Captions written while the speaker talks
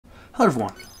Hello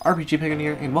everyone, RPG Pagan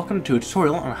here, and welcome to a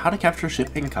tutorial on how to capture a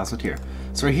ship in Cosmoteer.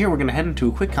 So right here, we're going to head into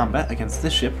a quick combat against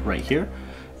this ship right here,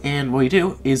 and what we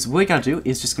gotta do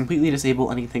is just completely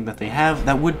disable anything that they have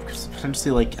that would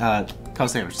potentially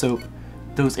cause damage. So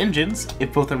those engines,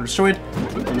 if both of them are destroyed,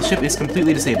 then the ship is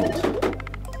completely disabled.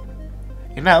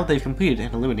 And now they've completed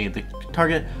and eliminated the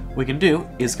target, what we can do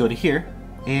is go to here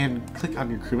and click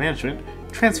on your crew management,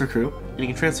 transfer crew, and you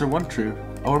can transfer one crew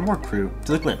or more crew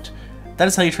to the glint. That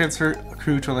is how you transfer a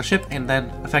crew to another ship and then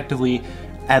effectively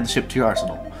add the ship to your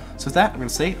arsenal. So with that, I'm going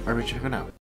to say RPG Pagan out.